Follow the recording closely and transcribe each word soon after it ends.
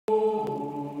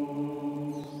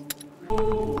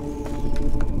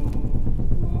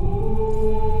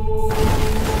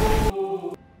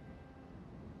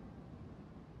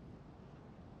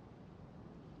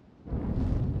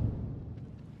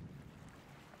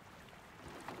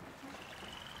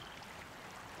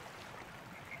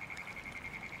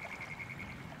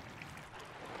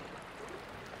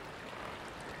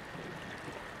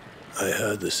I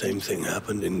heard the same thing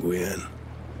happened in Guyenne.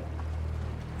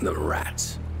 The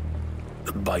rats.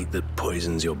 The bite that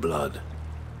poisons your blood.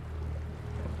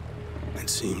 It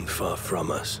seemed far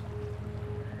from us.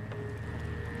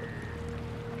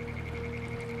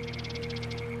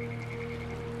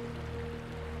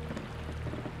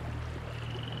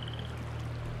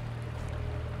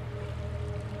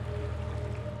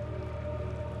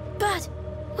 Bud,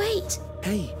 wait!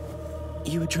 Hey,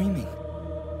 you were dreaming.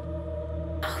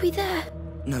 Are we there?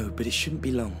 No, but it shouldn't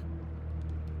be long.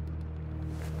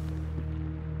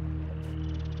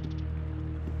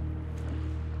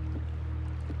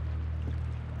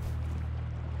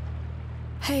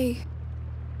 Hey.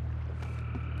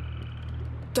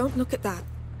 Don't look at that.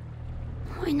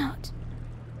 Why not?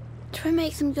 Try and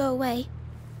make them go away.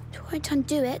 Try to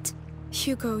undo it.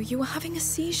 Hugo, you were having a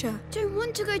seizure. Don't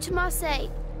want to go to Marseille.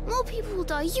 More people will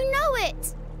die, you know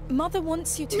it! Mother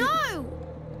wants you to... No!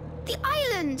 The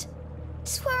island!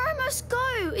 It's where I must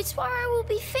go. It's where I will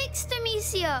be fixed,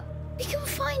 Amicia. We can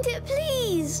find it,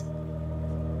 please.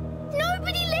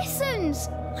 Nobody listens.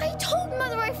 I told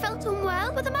Mother I felt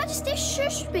unwell, but the Majesty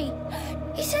shushed me.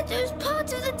 He said it was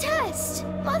part of the test.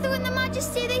 Mother and the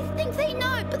Majesty, they think they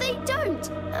know, but they don't.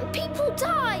 And people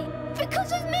die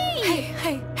because of me.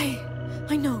 Hey.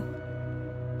 I know.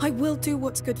 I will do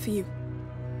what's good for you.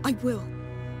 I will.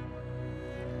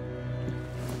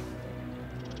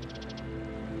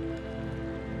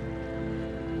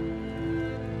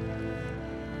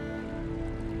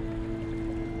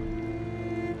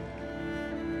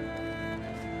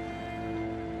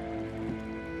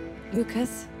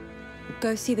 Lucas,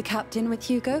 go see the captain with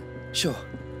Hugo. Sure.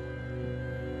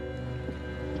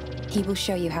 He will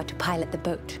show you how to pilot the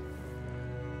boat.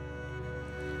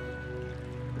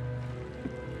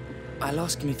 I'll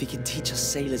ask him if he can teach us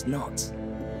sailors knots.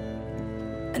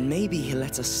 And maybe he'll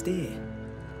let us steer.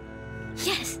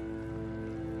 Yes.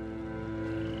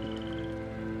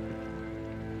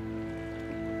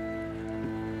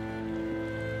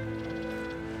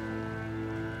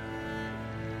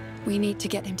 We need to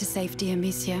get him to safety,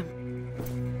 Amicia.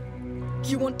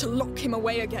 You want to lock him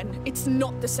away again. It's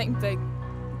not the same thing.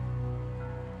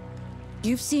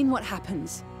 You've seen what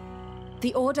happens.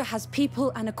 The Order has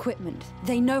people and equipment.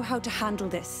 They know how to handle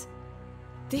this.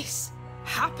 This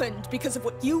happened because of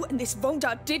what you and this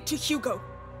Vonda did to Hugo.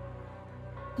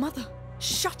 Mother,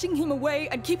 shutting him away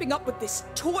and keeping up with this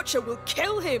torture will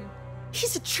kill him.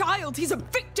 He's a child. He's a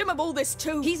victim of all this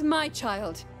too. He's my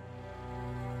child.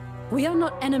 We are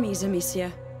not enemies,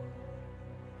 Amicia.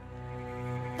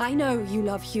 I know you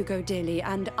love Hugo dearly,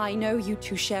 and I know you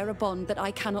two share a bond that I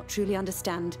cannot truly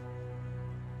understand.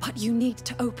 But you need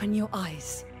to open your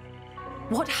eyes.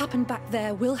 What happened back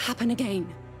there will happen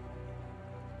again.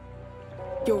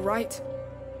 You're right.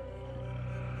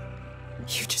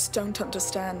 You just don't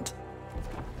understand.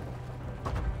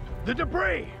 The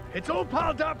debris! It's all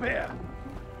piled up here!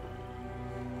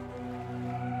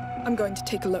 I'm going to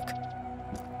take a look.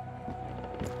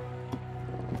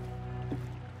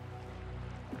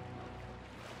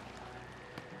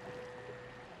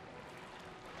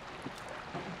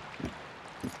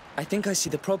 I think I see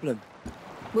the problem.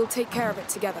 We'll take care of it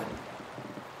together.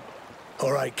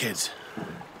 All right, kids.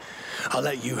 I'll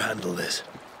let you handle this.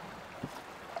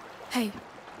 Hey,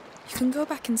 you can go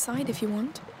back inside if you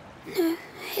want. No,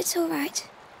 it's all right.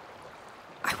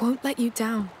 I won't let you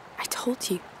down. I told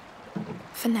you.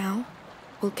 For now,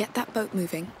 we'll get that boat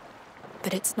moving.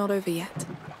 But it's not over yet.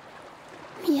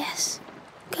 Yes.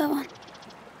 Go on.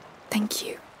 Thank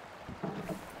you.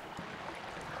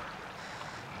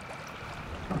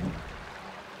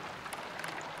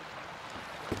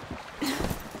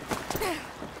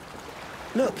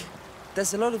 Look,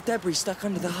 there's a lot of debris stuck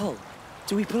under the hull.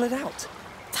 Do we pull it out?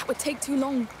 That would take too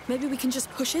long. Maybe we can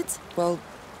just push it? Well,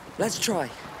 let's try.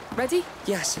 Ready?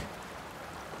 Yes.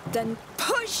 Then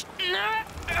push! Shit!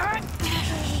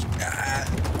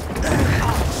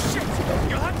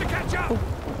 You'll have to catch up!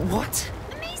 What?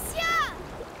 Amicia!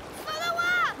 Follow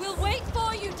up! We'll wait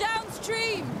for you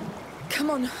downstream! Come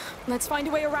on, let's find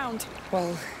a way around.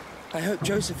 Well, I hope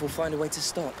Joseph will find a way to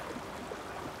stop.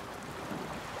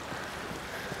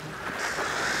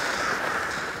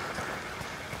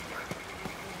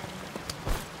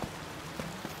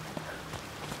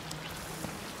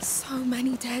 So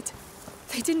many dead.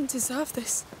 They didn't deserve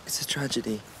this. It's a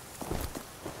tragedy.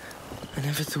 I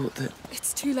never thought that...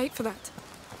 It's too late for that.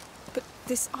 But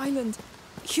this island,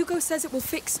 Hugo says it will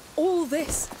fix all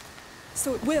this.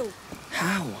 So it will.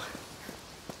 How?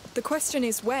 The question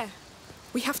is where?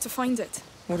 We have to find it.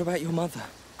 What about your mother?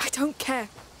 I don't care.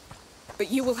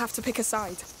 But you will have to pick a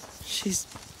side. She's...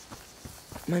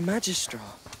 my Magistra.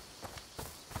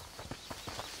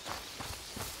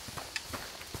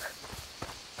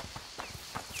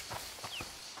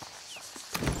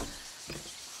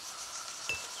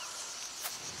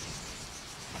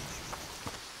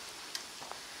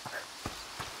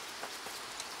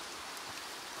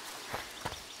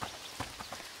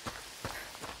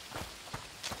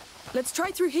 Let's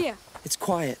try through here. It's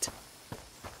quiet.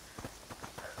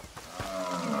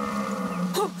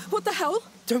 Oh, what the hell?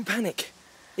 Don't panic.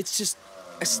 It's just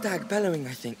a stag bellowing,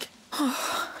 I think.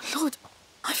 Oh, Lord,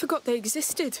 I forgot they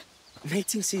existed.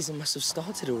 Mating season must have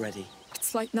started already.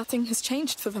 It's like nothing has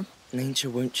changed for them. Nature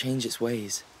won't change its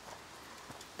ways.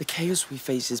 The chaos we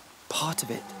face is part of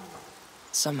it.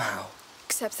 Somehow.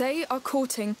 Except they are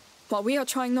courting while we are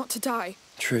trying not to die.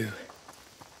 True.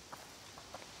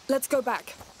 Let's go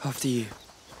back. After you.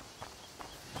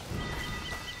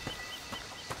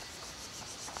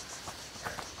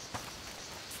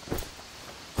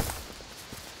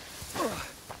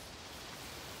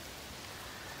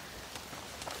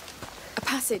 A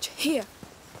passage, here.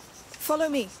 Follow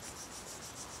me.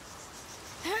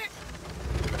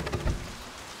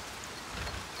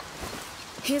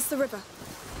 Here's the river.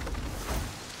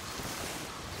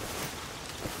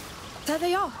 There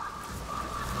they are.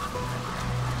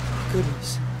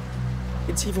 Goodness.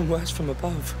 It's even worse from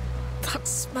above. That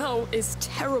smell is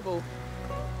terrible.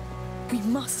 We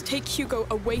must take Hugo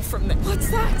away from them.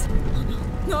 What's that?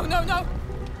 No, no, no!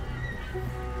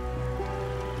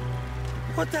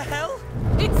 What the hell?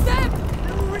 It's them!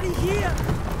 They're already here!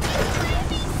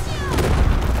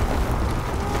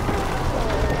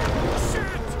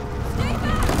 Stay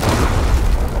back!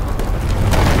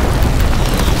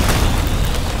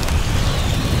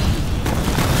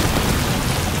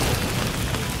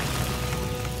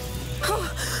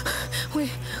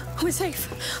 We're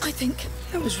safe, I think.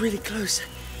 That was really close.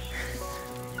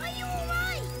 Are you all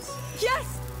right?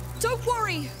 Yes! Don't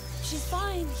worry! She's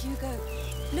fine, Hugo.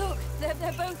 Look,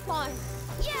 they're both fine.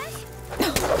 Yes.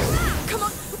 Come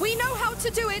on, we know how to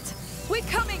do it! We're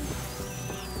coming!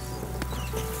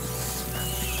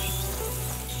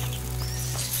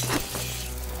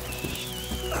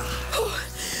 Oh,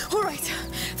 all right,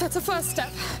 that's a first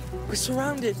step. We're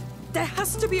surrounded. There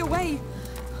has to be a way.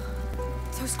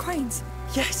 Those cranes.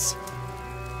 Yes.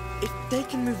 If they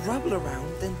can move rubble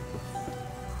around, then...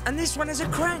 And this one has a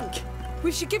crank.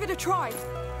 We should give it a try.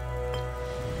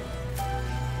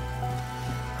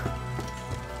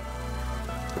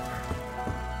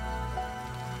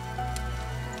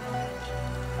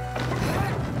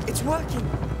 It's working.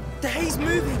 The hay's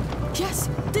moving. Yes,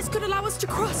 this could allow us to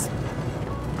cross.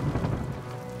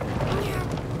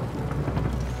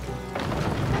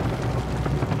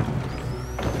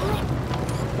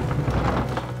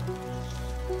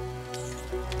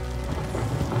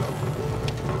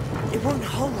 It won't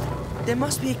hold. There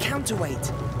must be a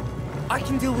counterweight. I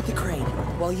can deal with the crane,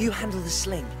 while you handle the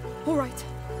sling. All right,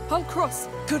 I'll cross.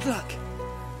 Good luck.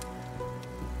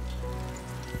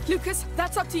 Lucas,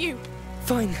 that's up to you.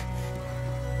 Fine.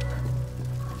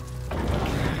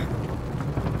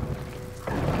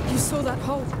 You saw that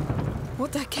hole.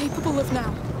 What they're capable of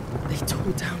now. They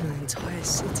tore down an entire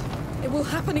city. It will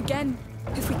happen again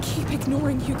if we keep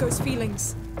ignoring Hugo's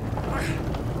feelings.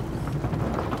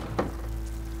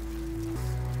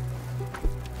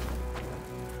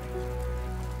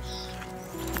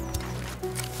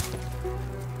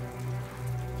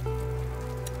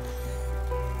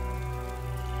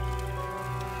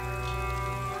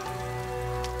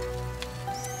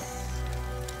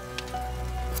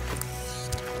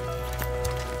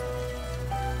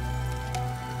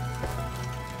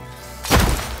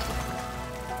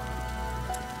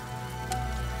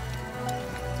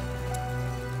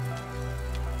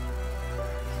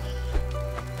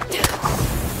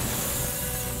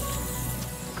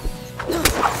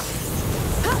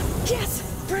 Yes!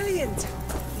 Brilliant!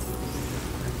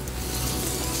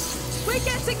 We're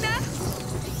getting there!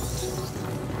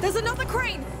 There's another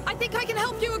crane! I think I can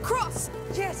help you across!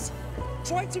 Yes!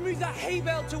 Try to move that hay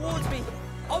bale towards me.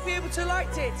 I'll be able to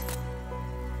light it.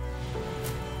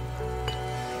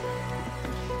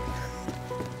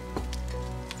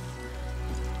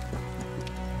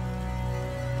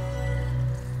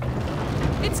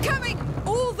 It's coming!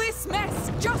 All this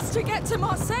mess just to get to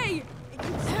Marseille! It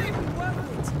can still be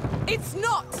worth it. It's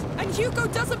not! And Hugo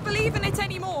doesn't believe in it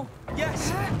anymore!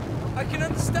 Yes, I can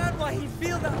understand why he'd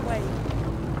feel that way.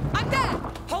 I'm there!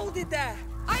 Hold it there!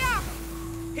 I am!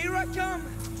 Here I come!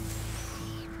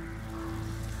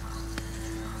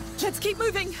 Let's keep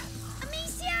moving!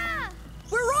 Amicia!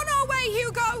 We're on our way,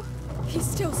 Hugo! He's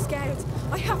still scared.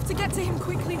 I have to get to him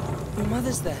quickly. Your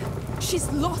mother's there. She's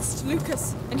lost,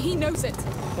 Lucas, and he knows it.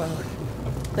 Well,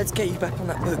 let's get you back on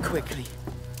that boat quickly.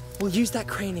 We'll use that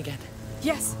crane again.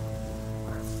 Yes.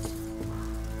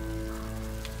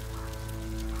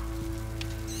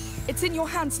 It's in your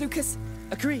hands, Lucas.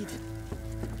 Agreed.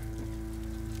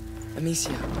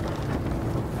 Amicia,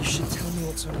 you should tell me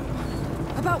what's on your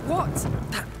mind. About what?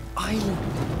 That island.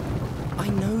 I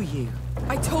know you.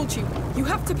 I told you. You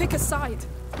have to pick a side.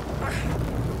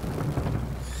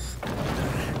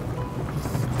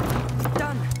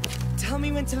 Done. Tell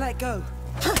me when to let go.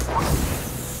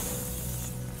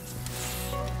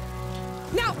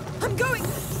 Now! I'm going!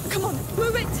 Come on,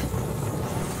 move it!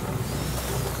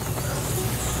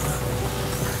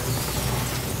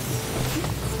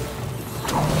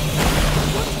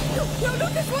 What? No,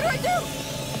 Lucas, what do I do?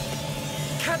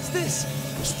 Catch this!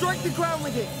 Strike the ground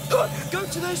with it! Go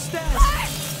to those stairs! Ah!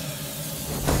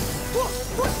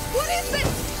 What is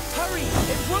this? Hurry!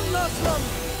 It won't last long!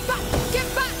 Back!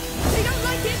 Get back! They don't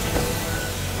like it!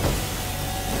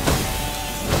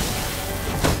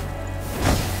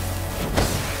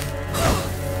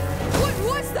 What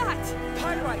was that?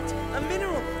 Pyrite! A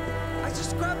mineral! I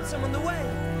just grabbed some on the way!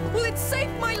 Well, it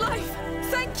saved my life!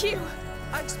 Thank you!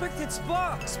 I expected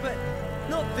sparks, but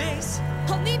not this.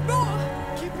 I'll need more!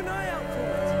 Keep an eye out for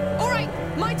it. All right,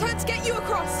 my turn to get you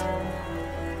across.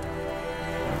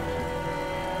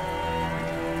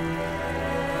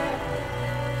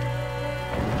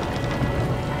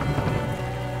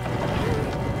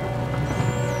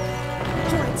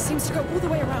 All right, seems to go all the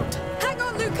way around. Hang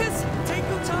on, Lucas! Take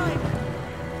your time.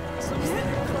 As long as they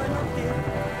don't climb up here.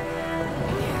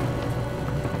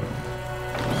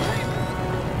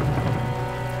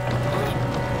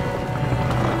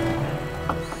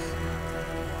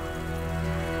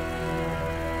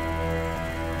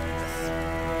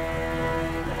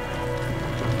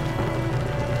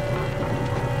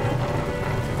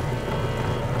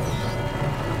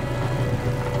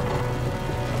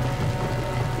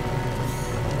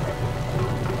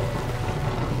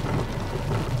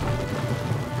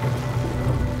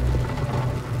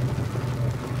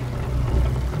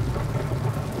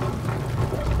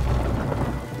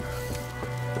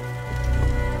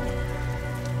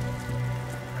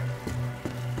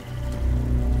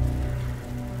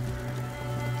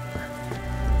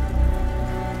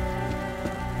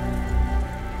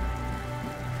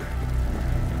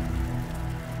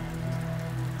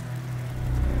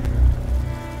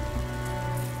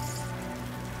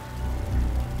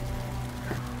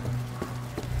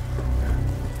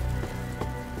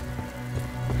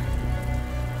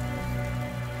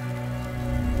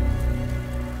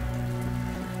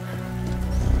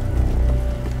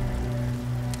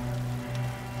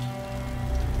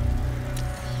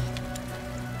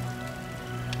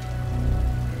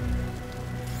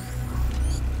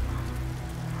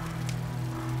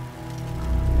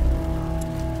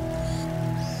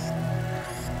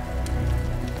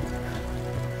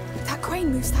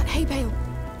 Moves that hay bale.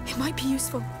 It might be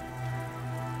useful.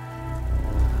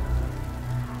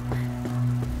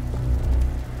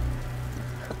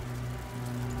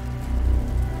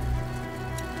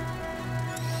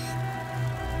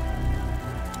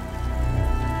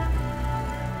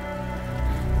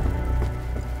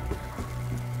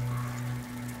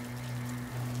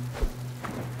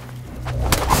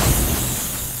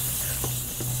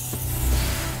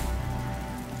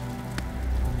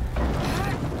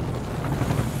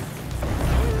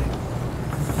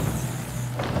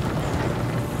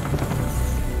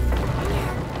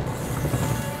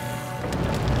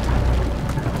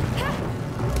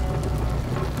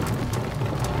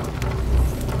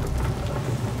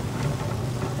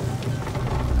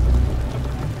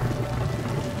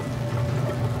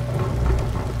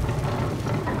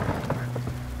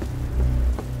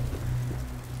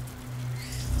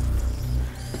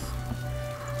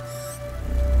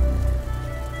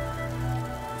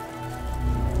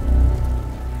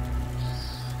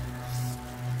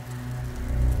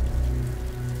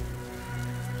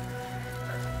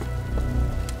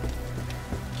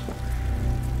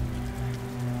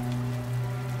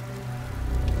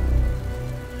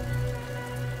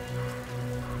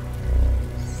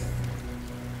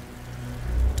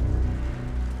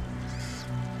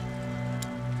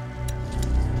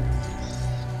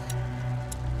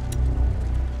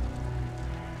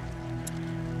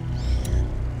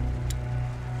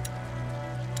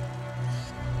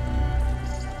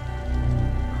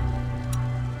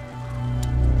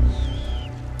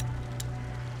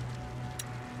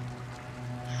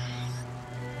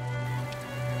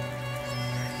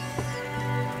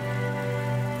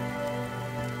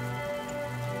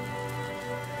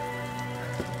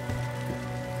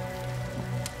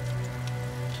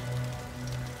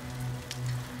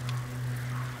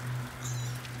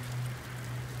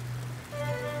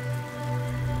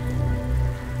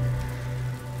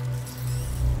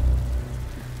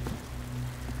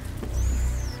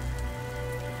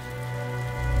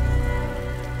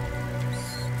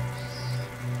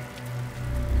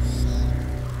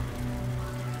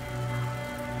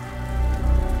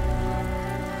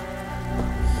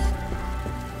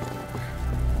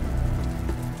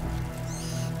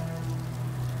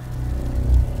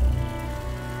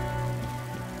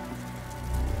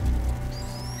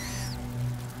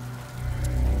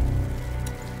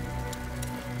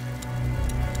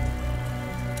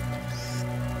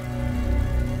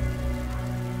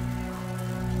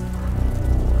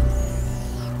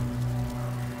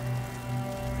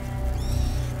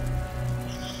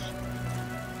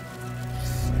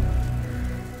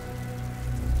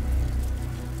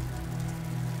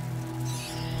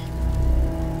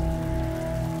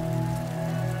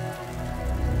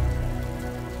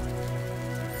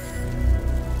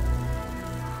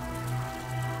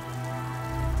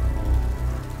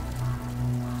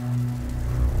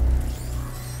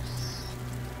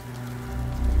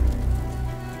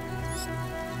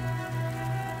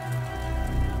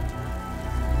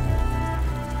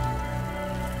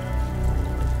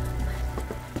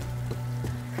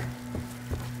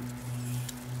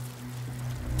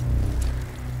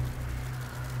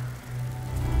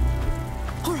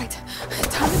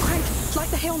 Light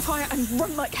the hay on fire and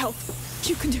run like hell.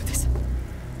 You can do this.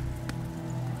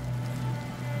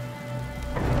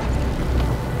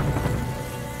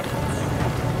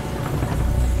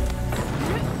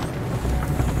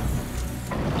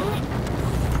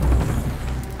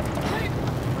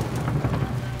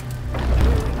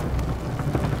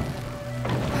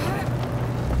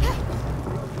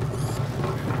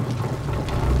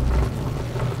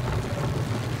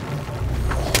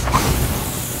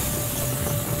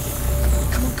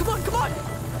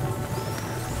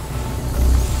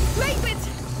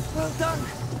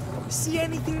 See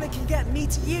anything that can get me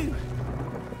to you?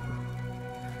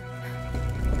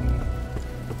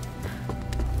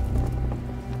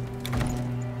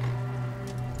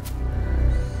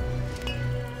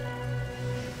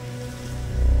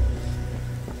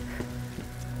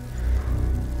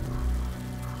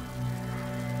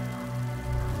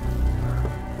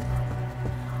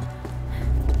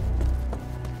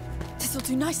 This'll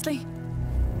do nicely.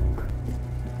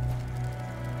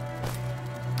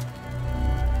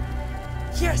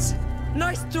 Yes!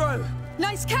 Nice throw!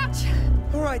 Nice catch!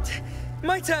 All right,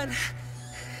 my turn.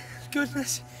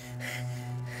 Goodness.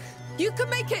 You can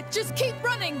make it! Just keep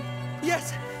running!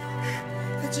 Yes!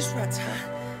 They're just rats, huh?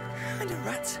 I know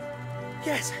rats.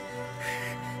 Yes.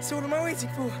 So what am I waiting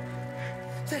for?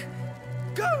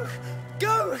 Go!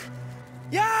 Go!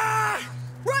 Yeah!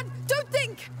 Run! Don't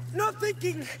think! Not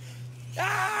thinking!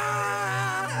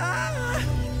 Ah!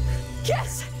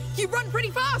 Yes! You run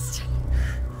pretty fast!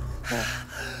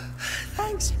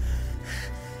 Thanks.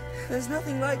 There's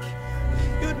nothing like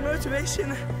good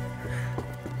motivation.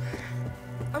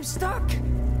 I'm stuck.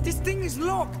 This thing is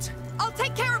locked. I'll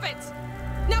take care of it!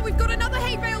 Now we've got another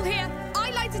hay bale here.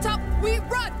 I light it up, we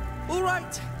run! All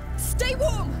right. Stay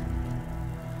warm!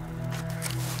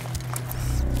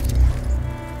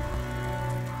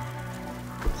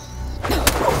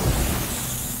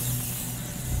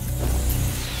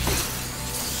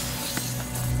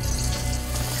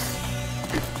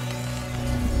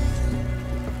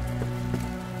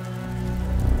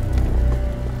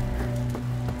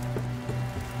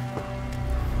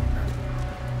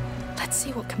 Let's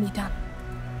see what can be done.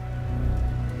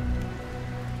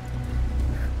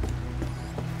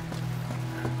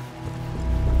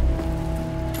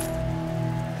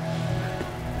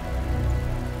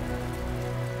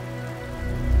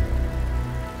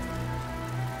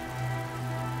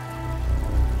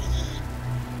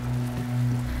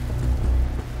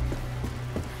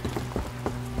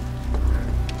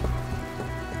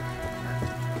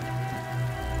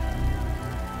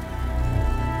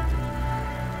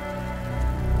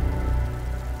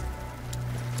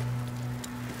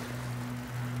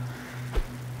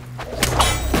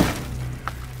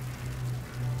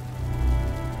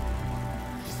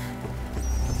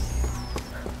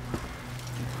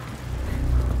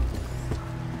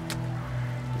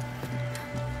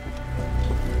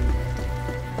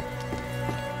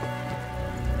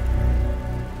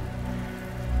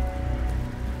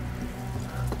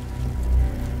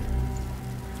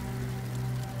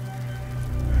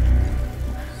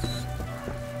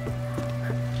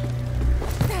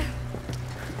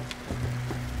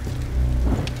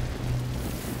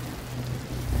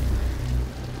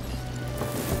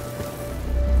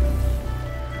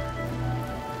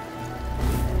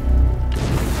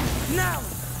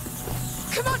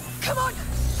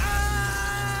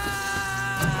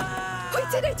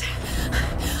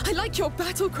 Your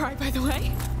battle cry, by the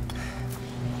way.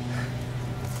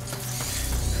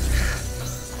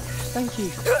 Thank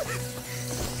you.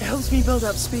 It helps me build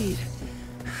up speed,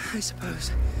 I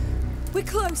suppose. We're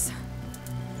close.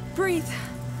 Breathe.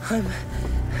 I'm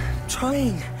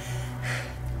trying.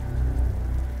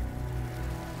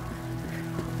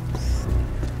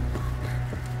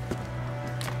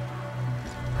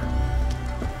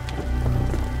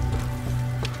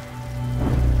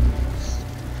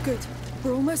 Good.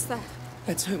 We're almost there.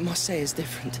 Let's hope Marseille is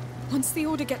different. Once the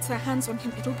Order gets their hands on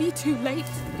him, it'll be too late.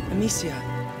 Amicia,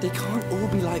 they can't all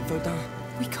be like Vaudin.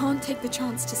 We can't take the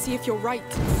chance to see if you're right.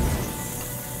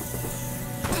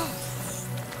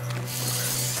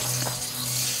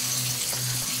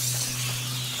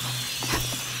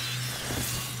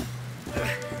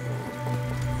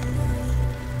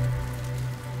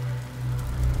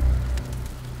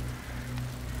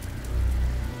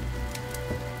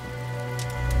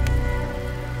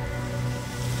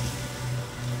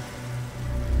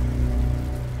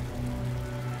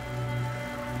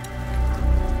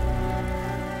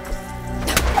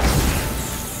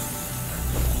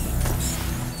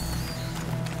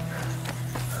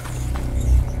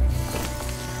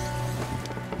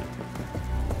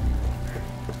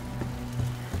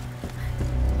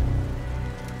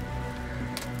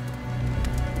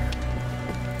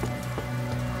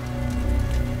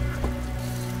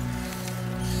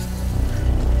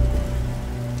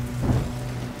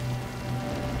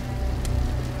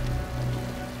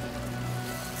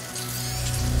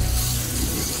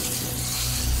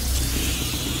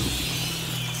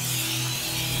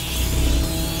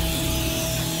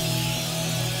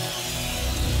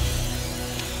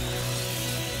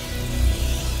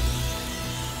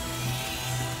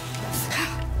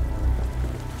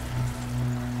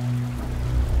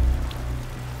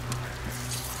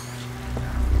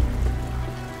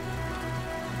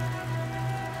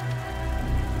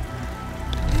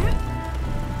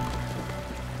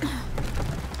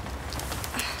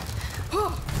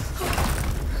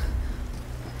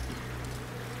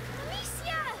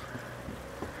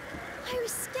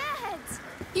 scared.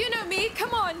 You know me,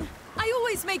 come on. I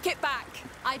always make it back.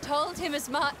 I told him as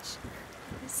much.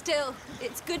 Still,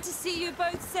 it's good to see you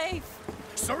both safe.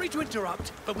 Sorry to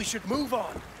interrupt, but we should move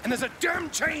on. And there's a damn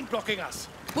chain blocking us.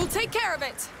 We'll take care of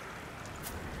it.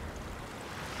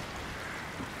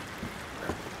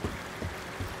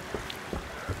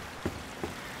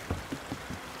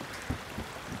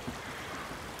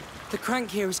 The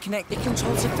crank here is connected. It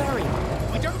controls a ferry.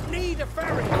 We don't need a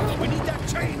ferry. We need that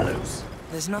chain loose.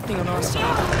 There's nothing on our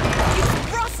side.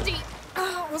 It's rusty!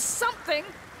 Or something.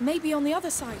 Maybe on the other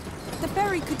side. The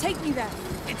ferry could take me there.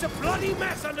 It's a bloody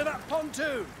mess under that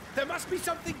pontoon. There must be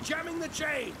something jamming the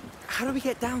chain. How do we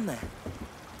get down there?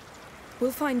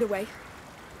 We'll find a way.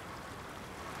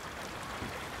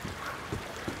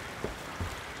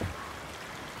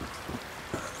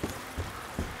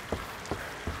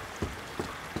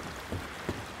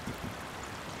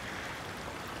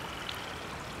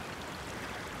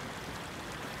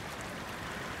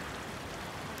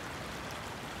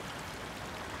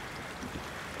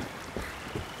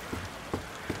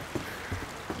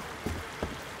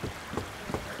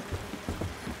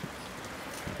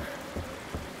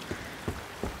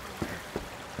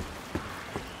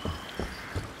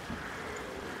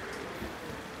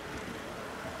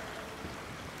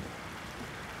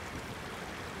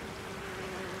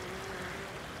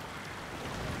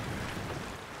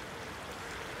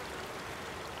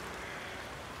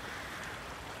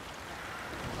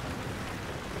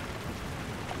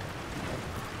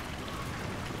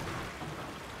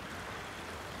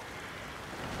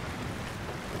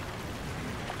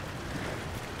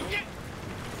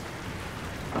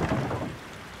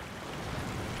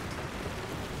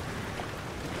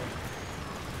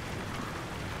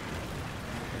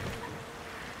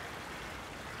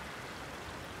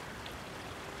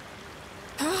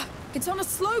 It's on a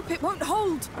slope, it won't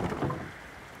hold.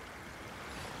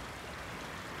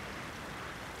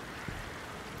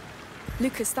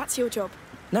 Lucas, that's your job.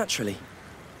 Naturally.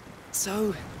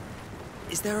 So,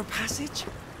 is there a passage?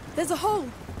 There's a hole.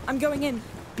 I'm going in.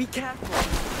 Be careful.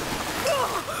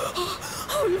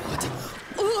 Oh, Lord.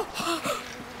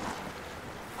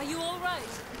 Are you all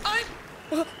right?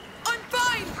 I'm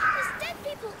fine. There's dead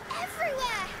people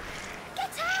everywhere.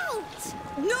 Get out!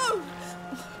 No!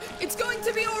 It's going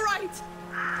to be all right.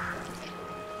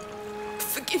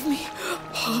 Forgive me.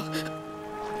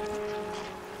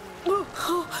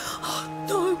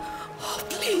 No.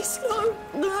 Please, no.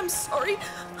 I'm sorry.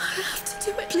 I have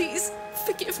to do it. Please,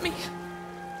 forgive me.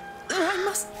 I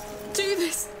must do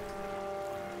this.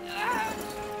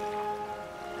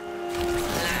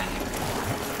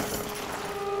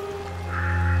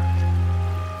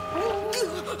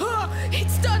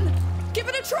 It's done. Give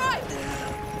it a try.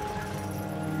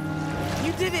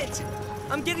 You did it!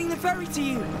 I'm getting the ferry to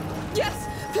you! Yes,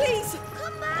 please.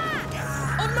 Come back!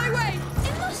 On my way.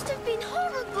 It must have been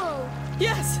horrible.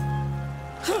 Yes.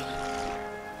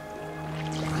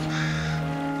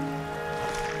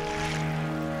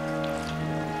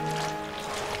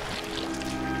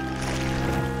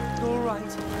 All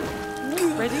right.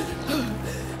 Ready?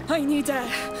 I need air.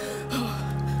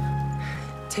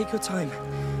 Take your time.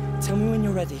 Tell me when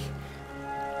you're ready.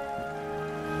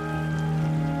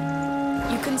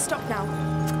 You can stop now.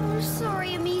 I'm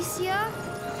sorry, Amicia.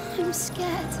 I'm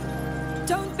scared.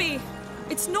 Don't be.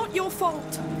 It's not your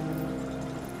fault.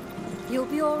 You'll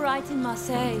be all right in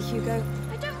Marseille, Hugo.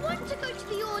 I don't want to go to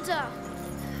the Order.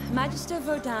 Magister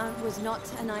Vaudin was not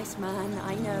a nice man,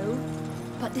 I know.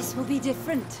 But this will be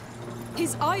different.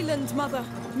 His island, Mother.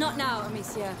 Not now,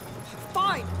 Amicia.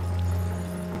 Fine.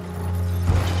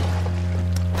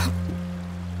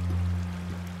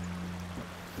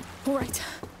 All right.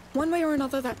 One way or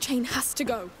another, that chain has to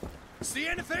go. See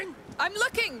anything? I'm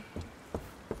looking!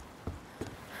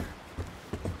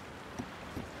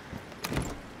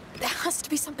 There has to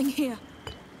be something here.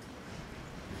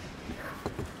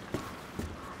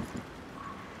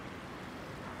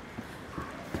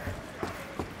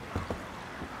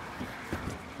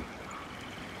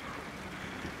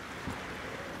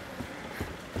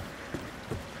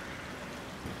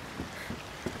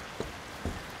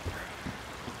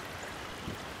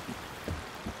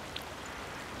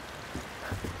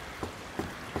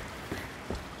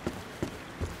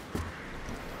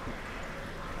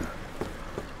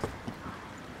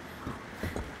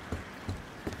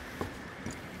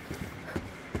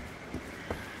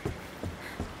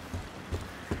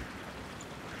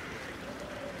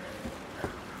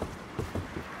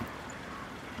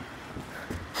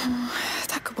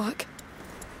 That could work.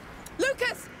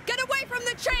 Lucas, get away from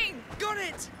the chain! Got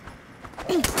it!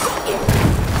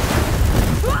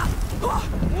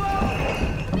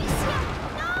 Amicia,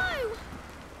 no!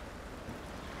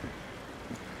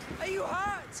 you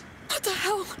hurt? What the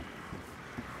hell?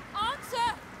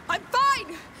 Answer! I'm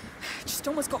fine! Just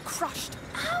almost got crushed.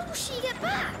 How will she get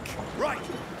back? Right,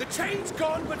 the chain's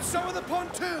gone, but so are the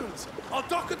pontoons. I'll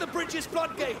dock at the bridge's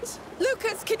floodgates.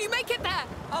 Lucas, can you make it there?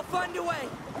 I'll find a way.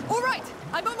 All right,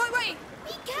 I'm on my way.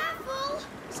 Be careful!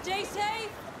 Stay safe!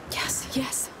 Yes,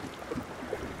 yes.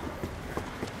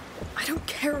 I don't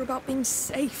care about being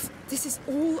safe. This is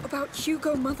all about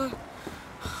Hugo, Mother.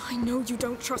 I know you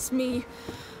don't trust me,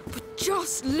 but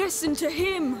just listen to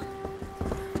him.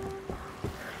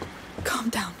 Calm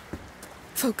down.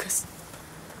 Focus.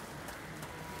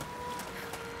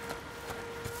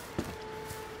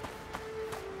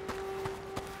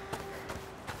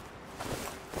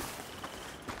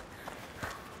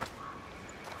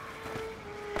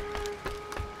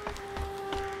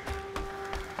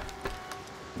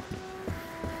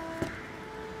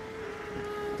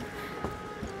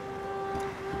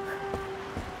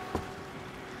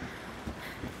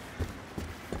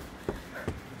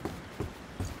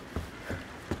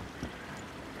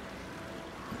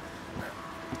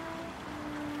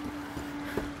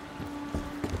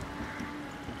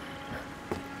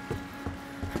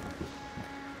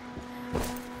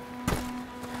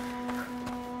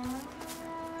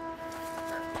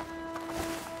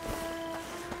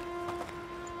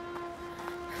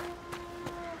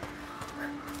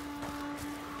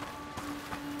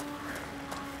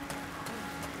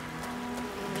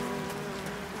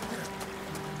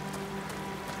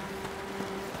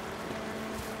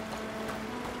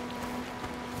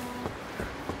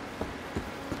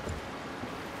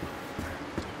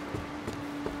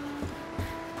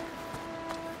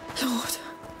 Lord,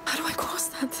 how do I cross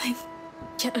that thing?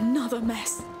 Yet another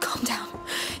mess. Calm down.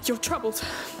 You're troubled.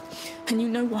 And you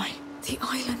know why. The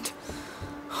island.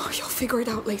 Oh, you'll figure it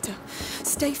out later.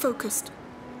 Stay focused.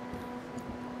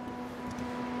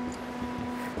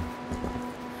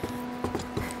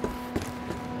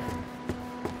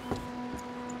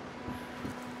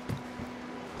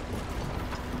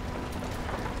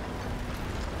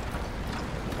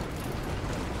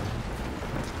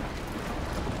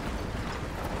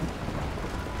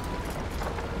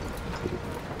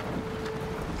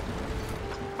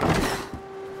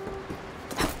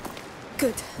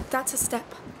 Good. That's a step.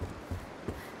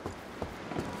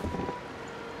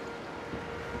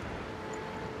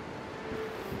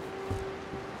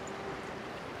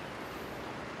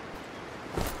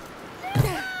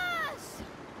 Lucas!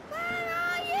 Where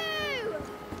are you?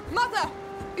 Mother!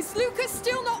 Is Lucas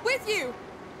still not with you?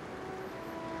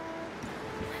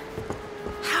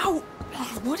 How?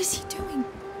 What is he doing?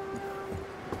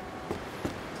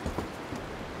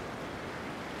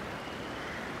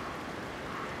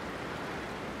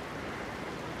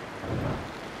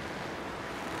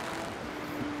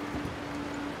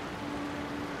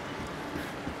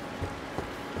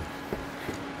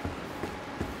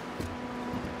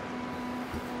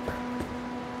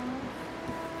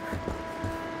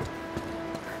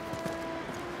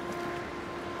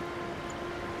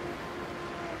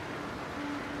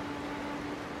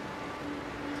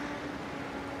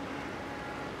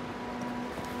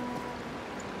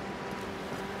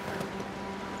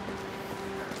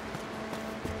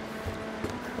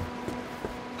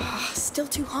 Still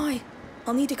too high.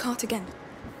 I'll need a cart again.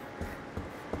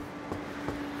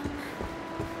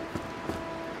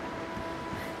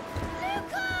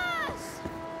 Lucas!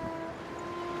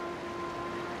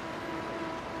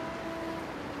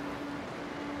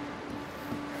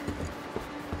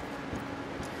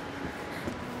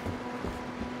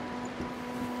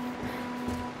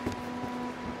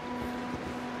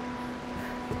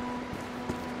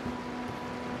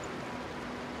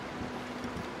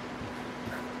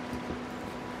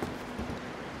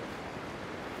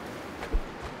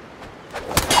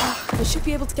 I should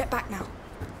be able to get back now.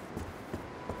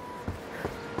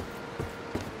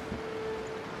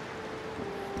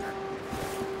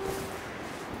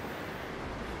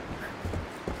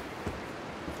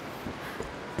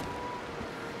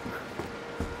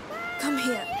 Come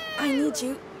here. I need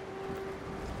you.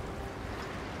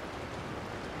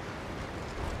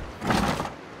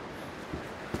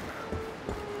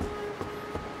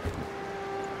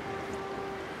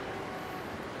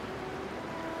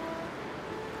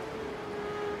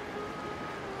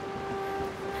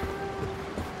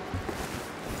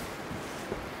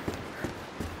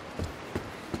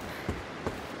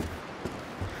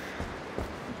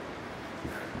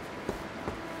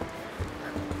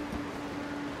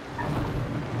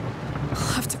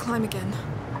 I'll have to climb again.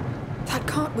 That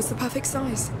cart was the perfect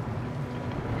size.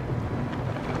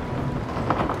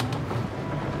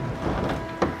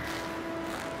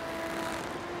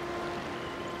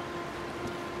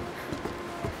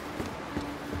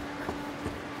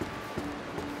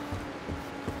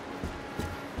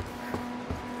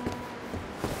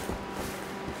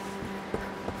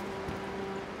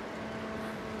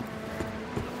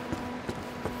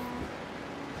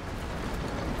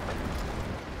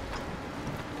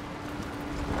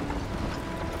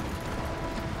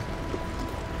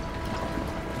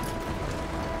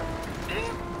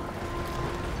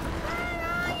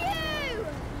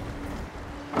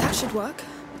 should work.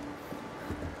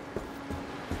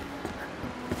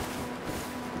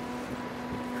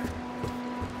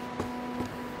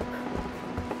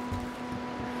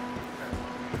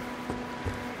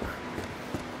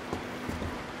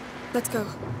 Let's go.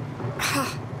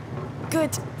 Ah,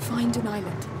 good. Find an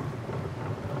island.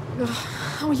 Ugh,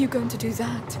 how are you going to do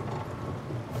that?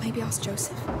 Maybe ask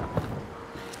Joseph?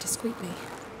 Discreetly.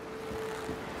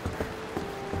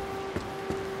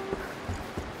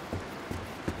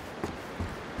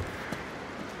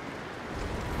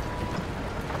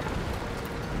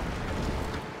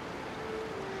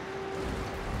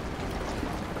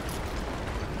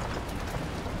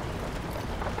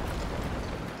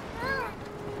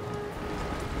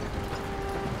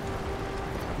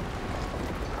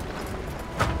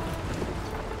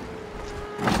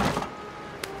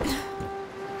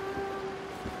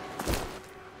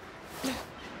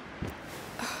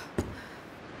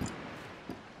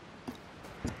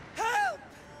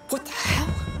 What the hell?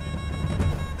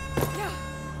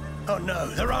 Oh no,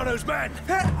 there are those men!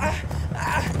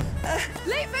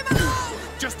 Leave him alone!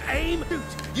 Just aim, shoot.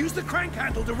 Use the crank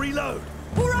handle to reload.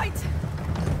 All right!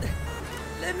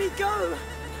 Let me go!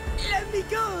 Let me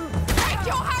go! Take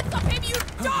your hands off him, you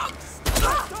dogs!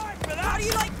 How do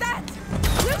you like that?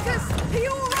 Lucas, are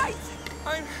you all right?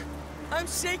 I'm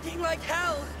shaking like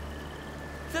hell.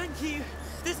 Thank you.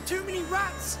 There's too many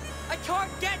rats. I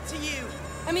can't get to you.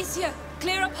 Amicia,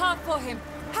 clear a path for him.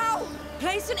 How?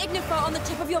 Place an ignifer on the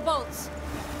tip of your bolts.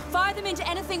 Fire them into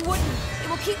anything wooden. It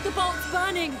will keep the bolts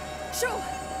burning. Sure.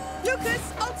 Lucas,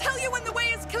 I'll tell you when the way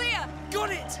is clear.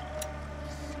 Got it!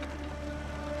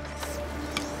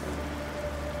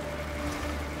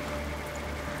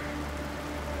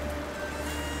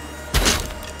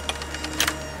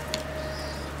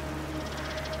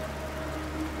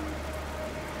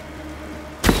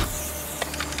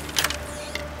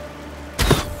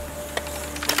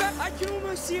 I can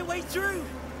almost see a way through.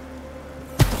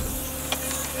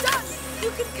 Done!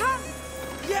 You can come!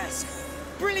 Yes!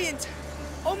 Brilliant!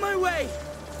 On my way!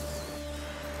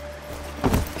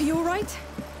 Are you all right?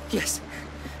 Yes.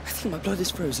 I think my blood is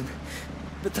frozen.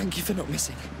 But thank you for not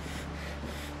missing.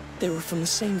 They were from the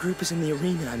same group as in the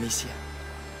arena, Amicia.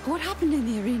 What happened in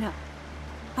the arena?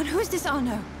 And who is this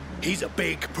Arno? He's a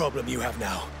big problem you have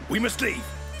now. We must leave.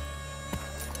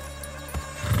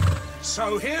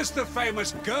 So here's the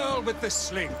famous girl with the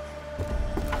sling.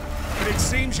 But it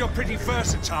seems you're pretty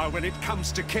versatile when it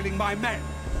comes to killing my men.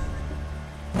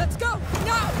 Let's go!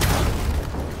 Now!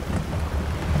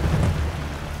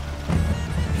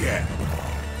 Yeah.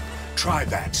 Try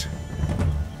that.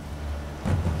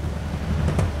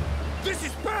 This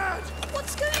is bad!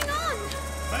 What's going on?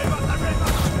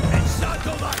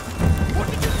 Encircle them! What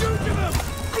did you do to them?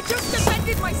 I just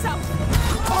defended myself!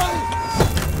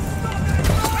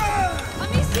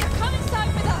 Amicia, come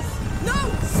inside with us! No!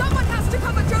 Someone has to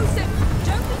cover Joseph!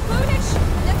 Joseph Foolish!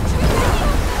 Let's treat him!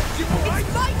 You all right?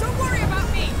 It's fine, don't worry about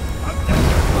me!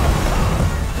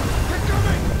 They're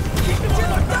coming! Keep them Just on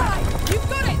my die! You've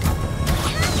got it!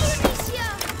 Can you, Alicia?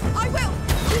 I will!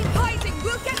 Keep hiding,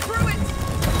 we'll get through it!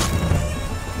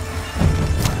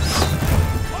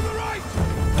 On the right!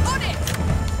 On it!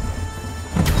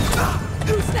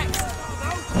 Who's next?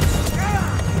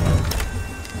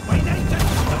 We need to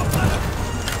stop them!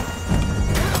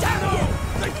 Damn you!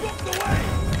 They blocked the way!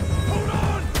 Hold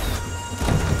on!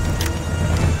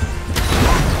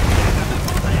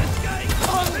 Before they escape!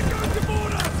 They're going to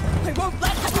board us! I won't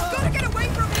let them! We've got to get away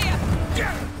from here!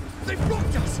 Yeah! They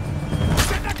blocked us!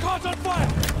 Set that cart on fire!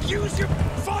 Use your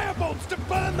firebolts to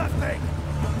burn that thing!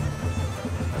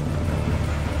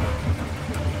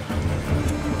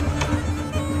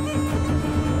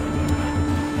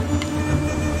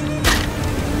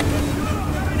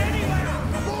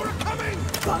 More are coming!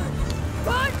 Burn!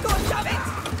 Burn, goddammit!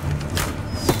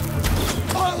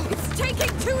 It's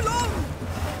taking too long!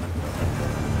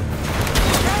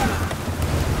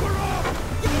 We're off!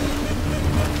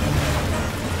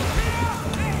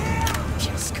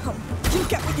 Yes, come. You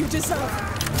get what you deserve.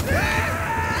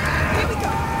 Here we go.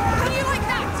 How do you like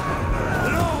that?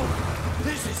 No!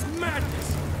 This is madness!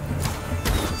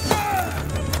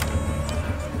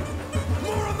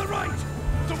 More on the right!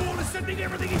 The wall is sending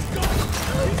everything he's got!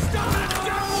 He's started a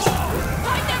damn wall!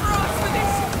 I never asked for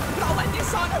this, but I'll let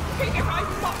this on a king if I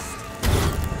must.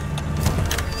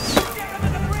 Get them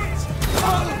at the bridge!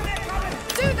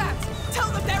 Do that. Tell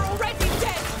them they're already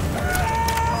dead.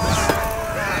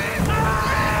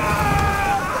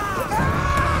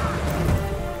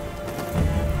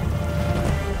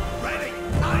 Ready!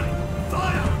 Aim!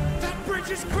 Fire! That bridge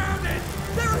is grounded!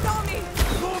 They're an army.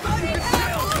 More I than you need can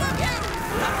help, kill! all of you.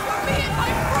 That's for me and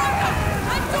my brother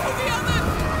and all the others.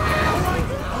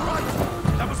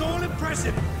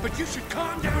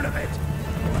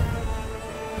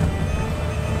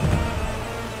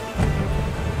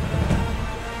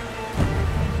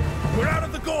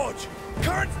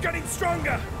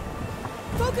 stronger!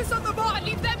 Focus on the bar and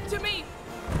leave them to me!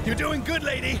 You're doing good,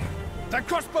 lady! That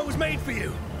crossbow was made for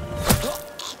you!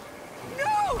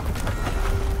 No!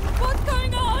 What's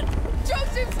going on?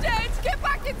 Joseph's dead! Get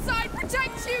back inside!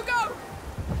 Protect Hugo!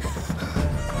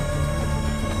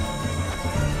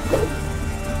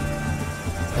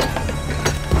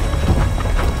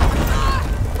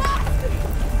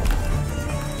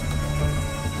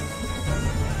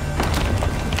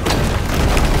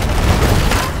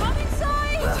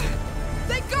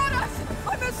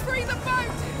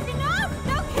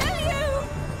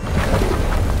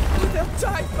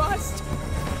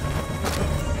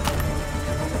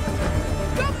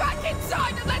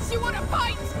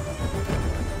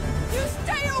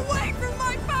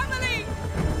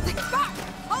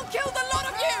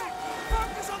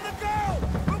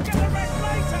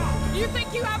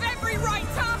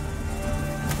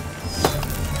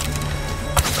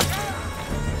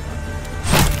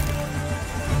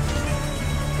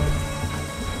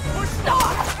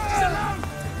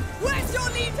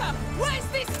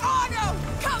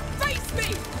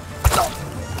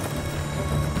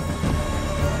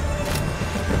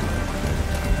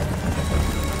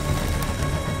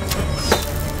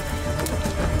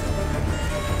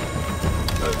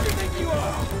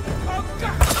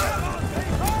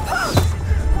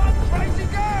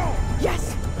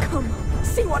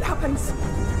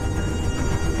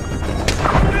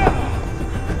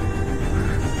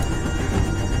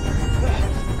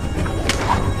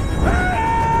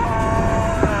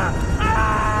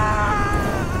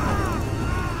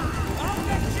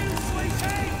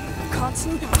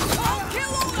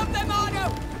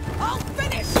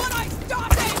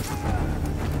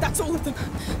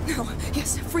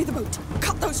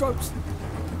 Ropes.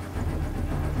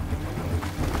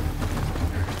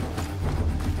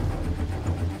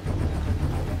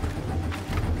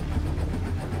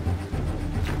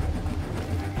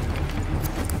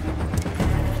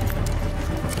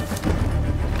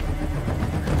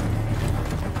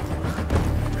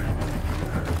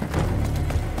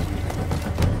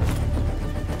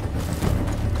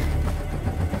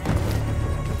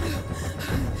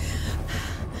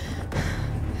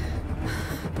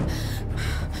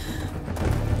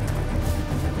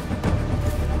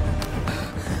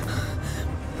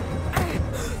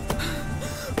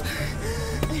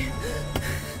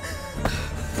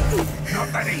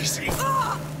 Easy.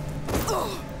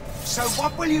 So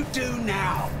what will you do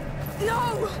now?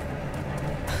 No!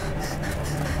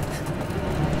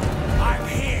 I'm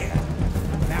here.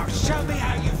 Now show me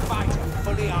how you fight a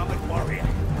fully armored warrior.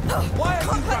 Why are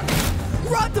you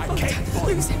running? Run the I came for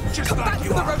lose him. just Come like back you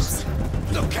to the asked.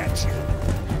 ropes. Look at you.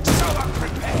 So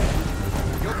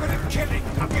unprepared. You're good at killing,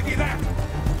 I'll give you that.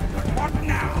 But what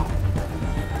now?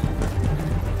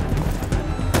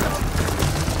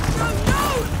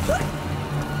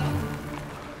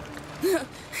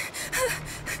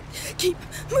 Keep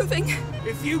moving.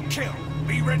 If you kill,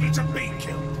 be ready to be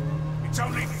killed. It's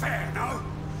only fair, no?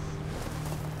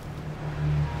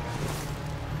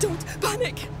 Don't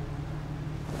panic.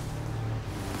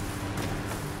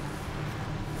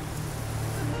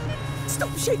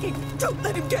 Stop shaking. Don't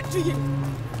let him get to you.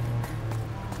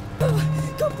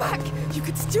 Come back. You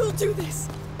can still do this.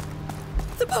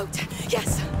 The boat.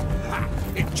 Yes. Ha!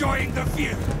 Enjoying the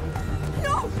view.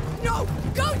 No! No!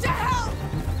 Go to hell!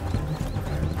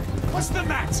 What's the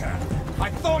matter? I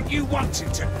thought you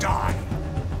wanted to die.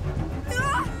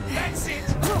 That's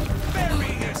it!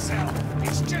 Bury yourself!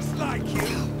 It's just like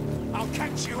you. I'll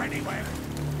catch you anywhere.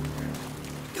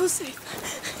 You're safe.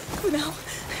 For now.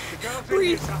 The girl's in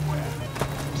Breathe. here somewhere.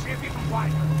 See if you can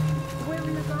find her. Where are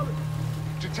you going?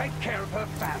 To take care of her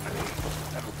family.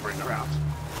 That'll bring her out.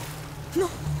 No,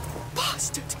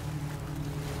 bastard.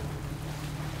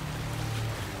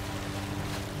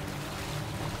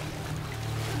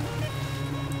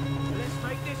 Let's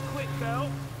make this quick, girl.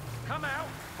 Come out.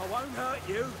 I won't hurt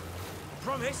you.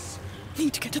 Promise.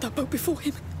 Need to get to that boat before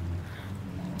him.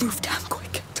 Move damn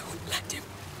quick. Don't let him.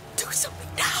 Do something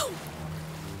now.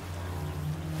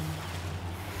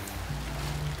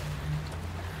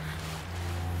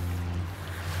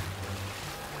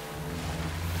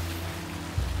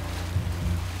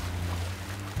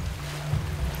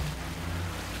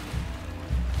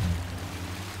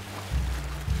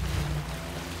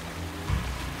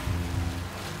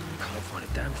 Can't find a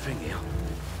damn thing here.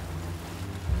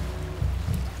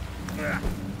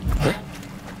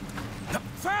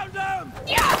 Found them!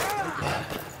 Yeah!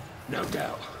 No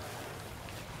doubt.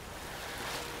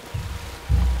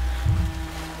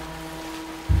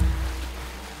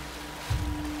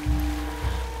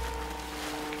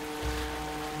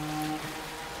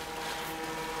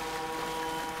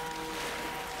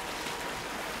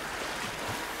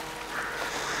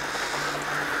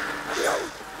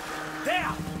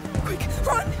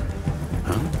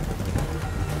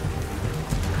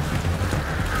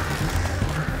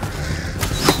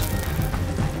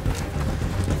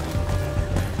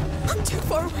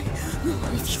 far away.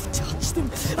 If you touch them,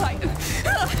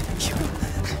 Hugo,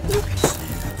 Lucas,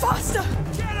 faster!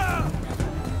 Get her!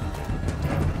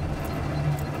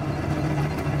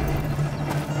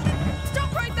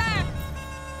 Stop right there!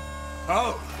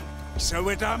 Oh, so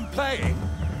we're done playing?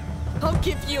 I'll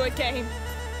give you a game.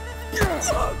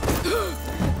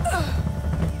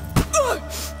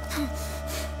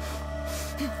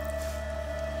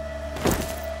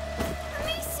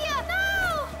 Amicia,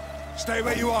 no! Stay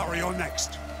where you are or you're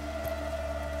next.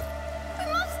 We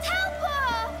must help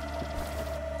her!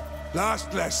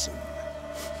 Last lesson.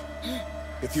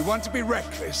 If you want to be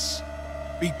reckless,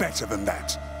 be better than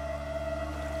that.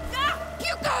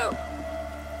 Hugo!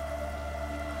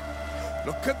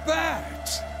 Look at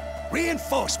that!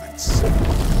 Reinforcements!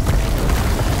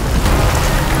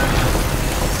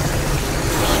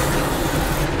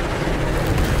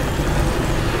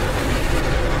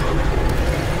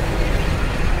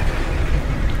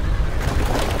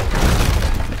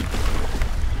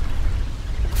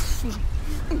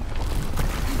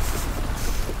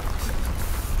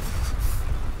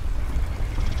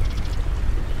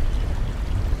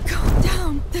 Calm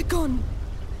down, they're gone.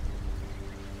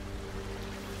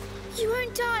 You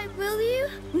won't die, will you?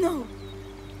 No.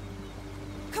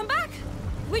 Come back!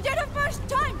 We don't have much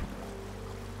time!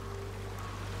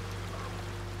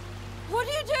 What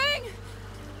are you doing?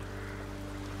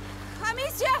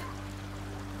 Amicia!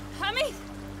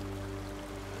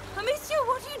 Amicia,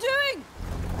 what are you doing?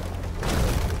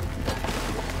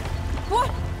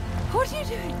 What are you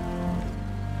doing?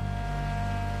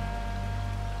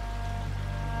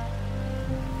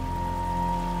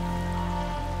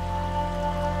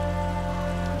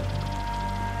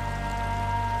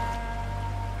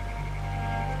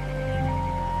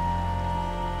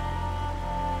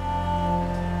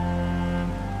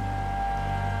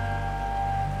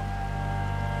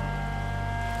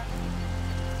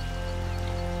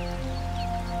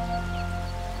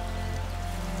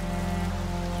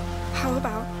 How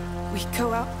about we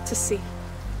go out to sea?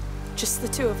 Just the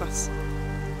two of us.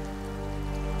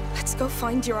 Let's go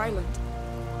find your island.